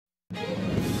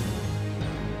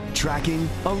Tracking,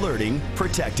 alerting,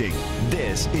 protecting.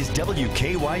 This is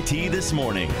WKYT This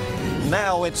Morning.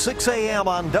 Now it's 6 a.m.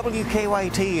 on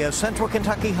WKYT. A Central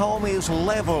Kentucky home is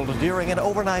leveled during an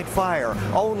overnight fire.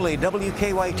 Only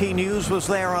WKYT News was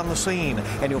there on the scene,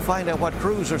 and you'll find out what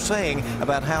crews are saying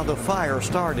about how the fire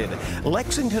started.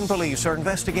 Lexington police are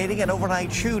investigating an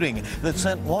overnight shooting that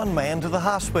sent one man to the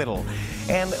hospital,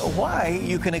 and why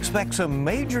you can expect some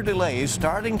major delays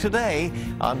starting today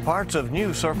on parts of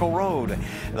New Circle Road.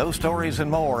 Those stories and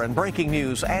more, and breaking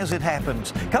news as it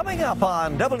happens, coming up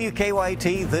on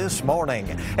WKYT This Morning.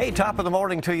 Hey, top of the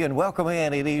morning to you and welcome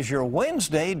in. It is your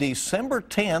Wednesday, December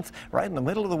 10th, right in the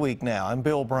middle of the week now. I'm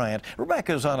Bill Bryant.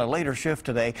 Rebecca's on a later shift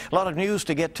today. A lot of news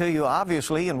to get to you,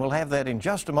 obviously, and we'll have that in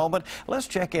just a moment. Let's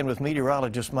check in with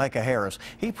meteorologist Micah Harris.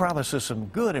 He promises some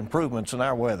good improvements in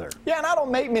our weather. Yeah, and I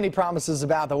don't make many promises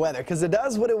about the weather because it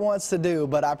does what it wants to do,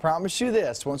 but I promise you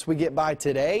this, once we get by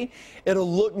today, it'll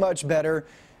look much better.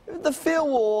 The feel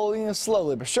will,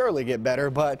 slowly but surely get better,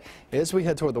 but as we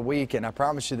head toward the weekend, I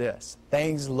promise you this,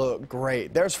 things look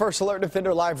great. There's First Alert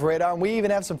Defender live radar, and we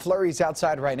even have some flurries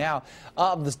outside right now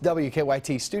of the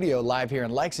WKYT studio live here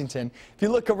in Lexington. If you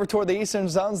look over toward the eastern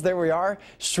zones, there we are,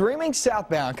 streaming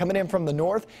southbound coming in from the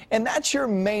north, and that's your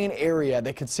main area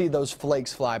that could see those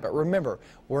flakes fly. But remember,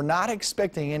 we're not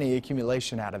expecting any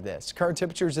accumulation out of this. Current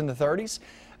temperatures in the 30s.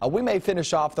 We may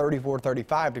finish off 34,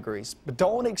 35 degrees, but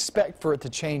don't expect for it to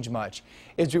change much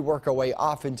as we work our way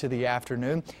off into the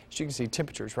afternoon. As you can see,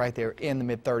 temperatures right there in the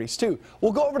mid-30s too.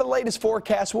 We'll go over the latest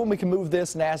forecast when we can move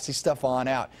this nasty stuff on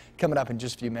out, coming up in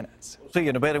just a few minutes. See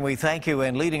you in a bit, and we thank you.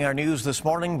 And leading our news this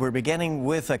morning, we're beginning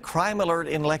with a crime alert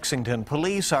in Lexington.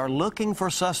 Police are looking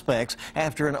for suspects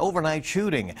after an overnight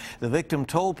shooting. The victim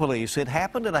told police it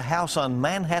happened at a house on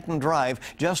Manhattan Drive,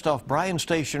 just off Bryan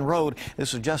Station Road.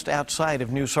 This is just outside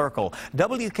of New Circle.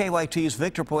 WKYT's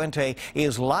Victor Puente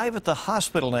is live at the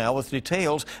hospital now with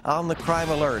details on the crime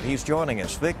alert. He's joining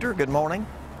us. Victor, good morning.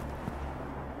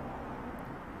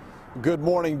 Good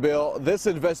morning, Bill. This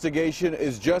investigation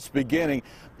is just beginning.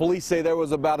 Police say there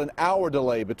was about an hour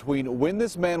delay between when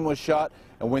this man was shot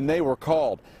and when they were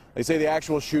called. They say the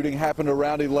actual shooting happened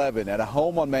around 11 at a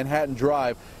home on Manhattan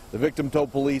Drive. The victim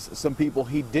told police some people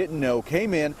he didn't know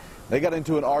came in, they got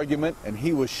into an argument, and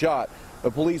he was shot.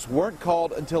 The police weren't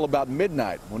called until about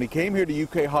midnight when he came here to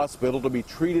UK Hospital to be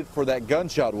treated for that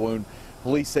gunshot wound.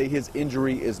 Police say his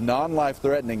injury is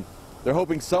non-life-threatening. They're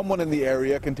hoping someone in the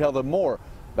area can tell them more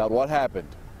about what happened.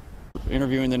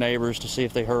 Interviewing the neighbors to see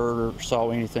if they heard or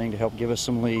saw anything to help give us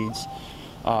some leads.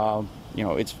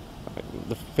 It's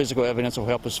the physical evidence will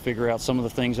help us figure out some of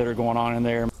the things that are going on in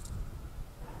there.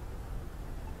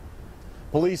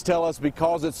 Police tell us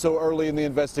because it's so early in the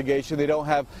investigation, they don't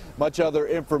have much other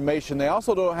information. They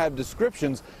also don't have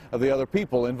descriptions of the other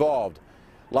people involved.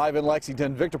 Live in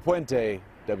Lexington, Victor Puente,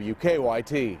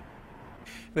 WKYT.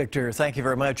 Victor, thank you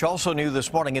very much. Also new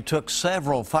this morning, it took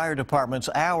several fire departments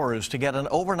hours to get an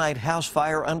overnight house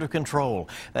fire under control.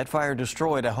 That fire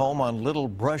destroyed a home on Little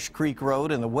Brush Creek Road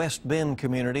in the West Bend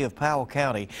community of Powell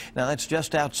County. Now, that's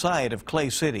just outside of Clay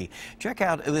City. Check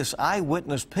out this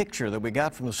eyewitness picture that we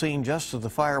got from the scene just as the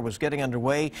fire was getting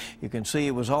underway. You can see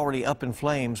it was already up in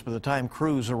flames by the time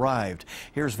crews arrived.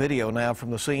 Here's video now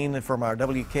from the scene from our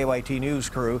WKYT News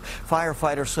crew.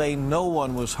 Firefighters say no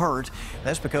one was hurt.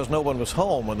 That's because no one was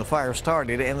home when the fire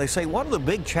started, and they say one of the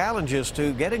big challenges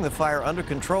to getting the fire under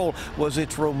control was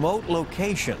its remote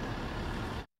location.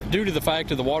 Due to the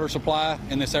fact of the water supply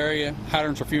in this area,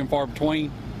 hydrants are few and far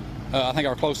between. I think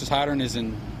our closest hydrant is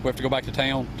we have to go back to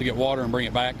town to get water and bring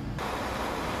it back.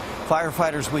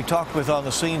 Firefighters we talked with on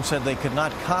the scene said they could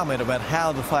not comment about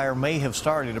how the fire may have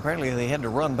started. Apparently, they had to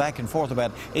run back and forth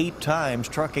about 8 times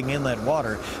trucking in that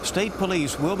water. State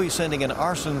police will be sending an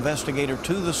arson investigator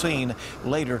to the scene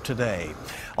later today.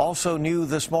 Also new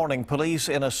this morning, police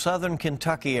in a southern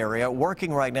Kentucky area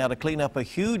working right now to clean up a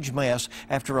huge mess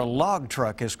after a log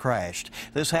truck has crashed.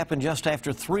 This happened just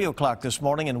after 3 o'clock this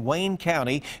morning in Wayne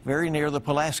County, very near the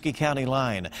Pulaski County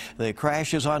line. The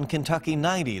crash is on Kentucky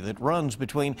 90 that runs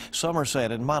between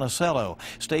Somerset and Monticello.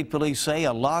 State police say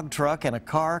a log truck and a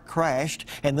car crashed,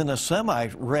 and then a semi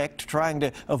wrecked trying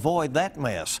to avoid that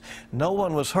mess. No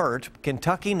one was hurt.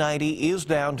 Kentucky 90 is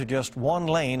down to just 1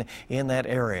 lane in that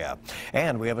area.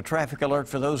 And we have a traffic alert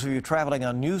for those of you traveling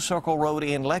on New Circle Road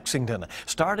in Lexington.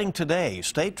 Starting today,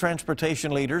 state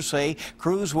transportation leaders say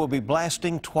crews will be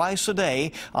blasting twice a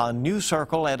day on New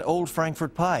Circle at Old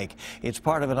Frankfort Pike. It's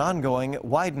part of an ongoing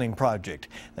widening project.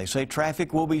 They say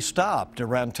traffic will be stopped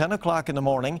around 10 o'clock in the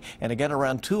morning and again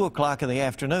around 2 o'clock in the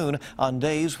afternoon on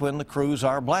days when the crews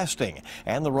are blasting.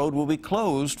 And the road will be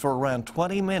closed for around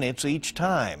 20 minutes each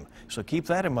time. so keep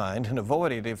that in mind and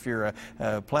avoid it if you're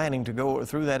planning to go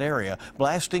through that area.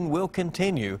 Blasting will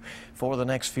continue for the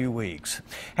next few weeks.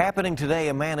 Happening today,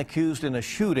 a man accused in a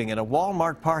shooting in a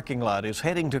Walmart parking lot is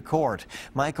heading to court.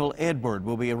 Michael Edward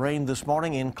will be arraigned this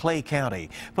morning in Clay County.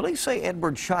 Police say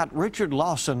Edward shot Richard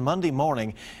Lawson Monday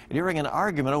morning during an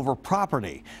argument over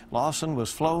property. Lawson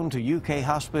was flown to UK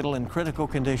hospital in critical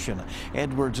condition.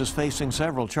 Edwards is facing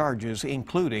several charges,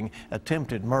 including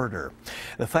attempted murder.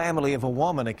 The family of a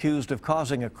woman accused of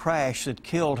causing a crash that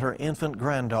killed her infant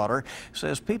granddaughter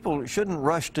says people shouldn't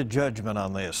rush to judgment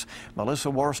on this. Melissa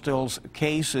Worstill's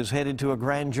case is headed to a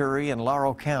grand jury in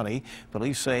Laurel County.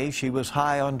 Police say she was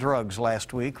high on drugs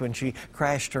last week when she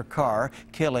crashed her car,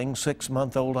 killing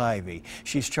 6-month-old Ivy.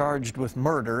 She's charged with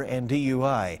murder and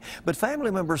DUI. But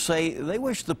family members say they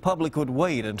wish the public would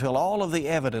wait until all of the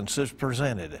evidence is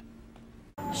presented.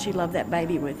 She loved that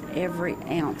baby with every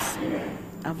ounce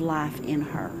of life in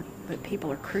her, but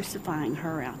people are crucifying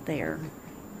her out there,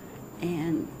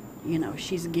 and you know,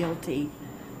 she's guilty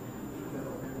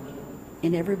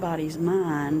in everybody's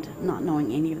mind, not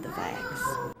knowing any of the facts.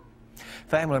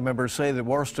 Family members say that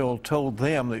Worstill told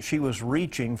them that she was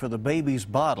reaching for the baby's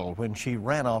bottle when she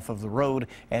ran off of the road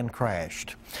and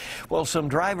crashed. Well, some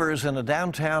drivers in a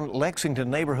downtown Lexington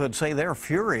neighborhood say they're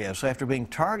furious after being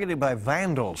targeted by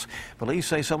vandals. Police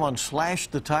say someone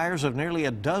slashed the tires of nearly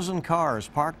a dozen cars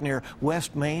parked near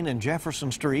West Main and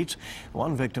Jefferson Streets.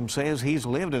 One victim says he's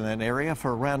lived in that area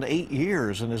for around 8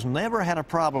 years and has never had a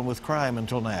problem with crime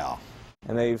until now.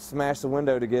 And they smashed the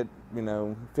window to get,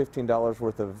 $15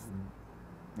 worth of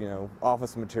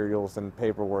office materials and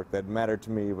paperwork that mattered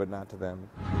to me but not to them.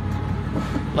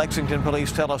 Lexington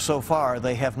police tell us so far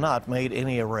they have not made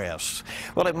any arrests.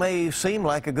 Well, it may seem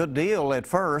like a good deal at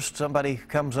first. Somebody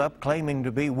comes up claiming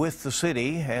to be with the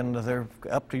city and they're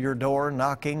up to your door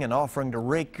knocking and offering to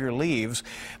rake your leaves.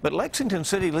 But Lexington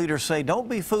city leaders say don't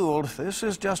be fooled. This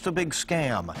is just a big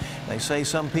scam. They say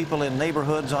some people in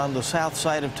neighborhoods on the south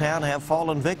side of town have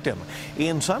fallen victim.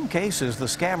 In some cases, the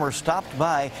scammers stopped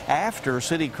by after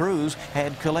city crews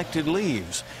had collected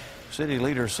leaves. City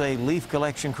leaders say leaf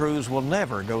collection crews will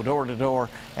never go door to door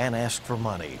and ask for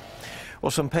money.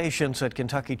 Well, some patients at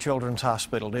Kentucky Children's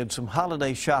Hospital did some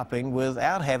holiday shopping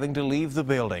without having to leave the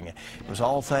building. It was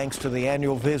all thanks to the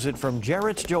annual visit from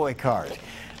Jarrett's Joy Cart.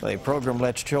 The program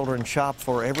lets children shop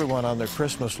for everyone on their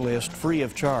Christmas list free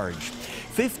of charge.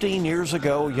 15 years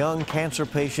ago, young cancer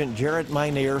patient Jarrett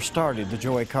Minear started the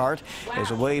Joy Cart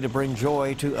as a way to bring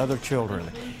joy to other children.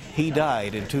 He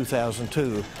died in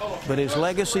 2002, but his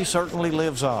legacy certainly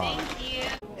lives on.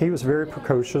 He was very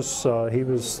precocious. He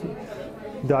was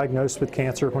diagnosed with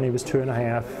cancer when he was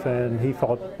 2.5, and he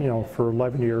fought, for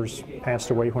 11 years,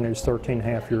 passed away when he was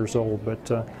 13.5 years old.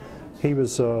 But he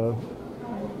was,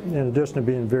 in addition to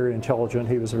being very intelligent,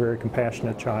 he was a very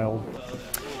compassionate child.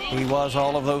 He was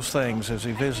all of those things as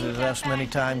he visited us many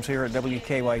times here at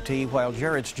WKYT. While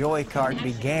Jarrett's Joy Cart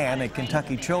began at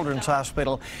Kentucky Children's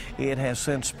Hospital, it has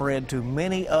since spread to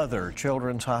many other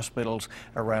children's hospitals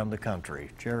around the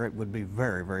country. Jarrett would be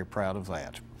very, very proud of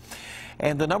that.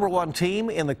 And the #1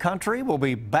 team in the country will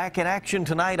be back in action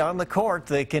tonight on the court.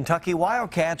 The Kentucky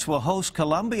Wildcats will host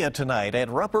Columbia tonight at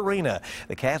Rupp Arena.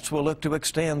 The Cats will look to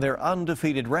extend their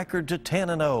undefeated record to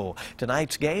 10-0.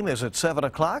 Tonight's game is at 7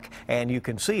 o'clock, and you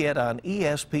can see it on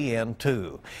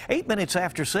ESPN2. 8 minutes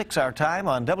after 6 our time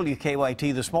on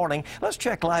WKYT this morning. Let's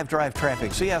check live drive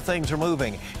traffic, see how things are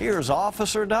moving. Here's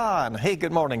Officer Don. Hey,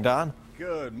 good morning, Don.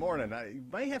 Good morning. You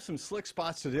may have some slick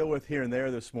spots to deal with here and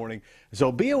there this morning,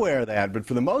 so be aware of that. But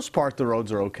for the most part, the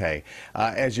roads are okay.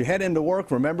 As you head into work,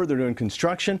 remember they're doing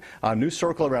construction on New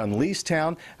Circle around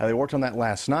Leestown. They worked on that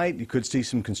last night. You could see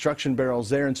some construction barrels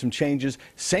there and some changes.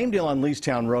 Same deal on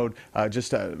Leestown Road,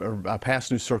 just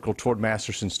past New Circle toward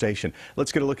Masterson Station.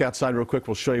 Let's get a look outside real quick.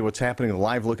 We'll show you what's happening. A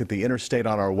live look at the interstate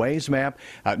on our Waze map.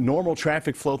 Normal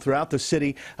traffic flow throughout the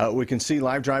city. We can see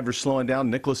live drivers slowing down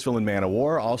Nicholasville and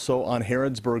Manowar. Also on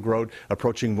Harrodsburg Road,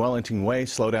 approaching Wellington Way,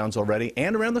 slowdowns already,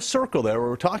 and around the circle there where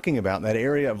we're talking about, in that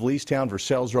area of Leestown,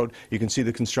 Versailles Road, you can see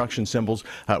the construction symbols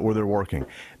where they're working.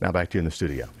 Now back to you in the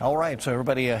studio. All right, so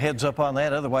everybody heads up on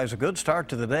that. Otherwise, a good start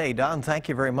to the day. Don, thank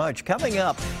you very much. Coming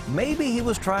up, maybe he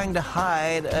was trying to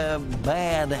hide a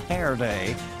bad hair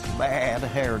day. Bad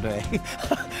hair day.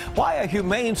 Why a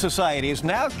humane society is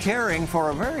now caring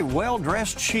for a very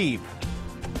well-dressed sheep.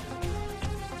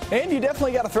 And you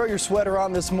definitely got to throw your sweater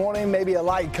on this morning, maybe a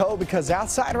light coat, because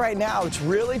outside right now it's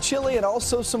really chilly, and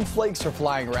also some flakes are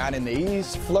flying around in the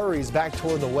east, flurries back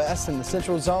toward the west and the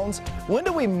central zones. When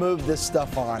do we move this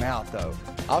stuff on out, though?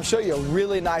 I'll show you a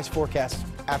really nice forecast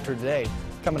after today,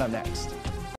 coming up next.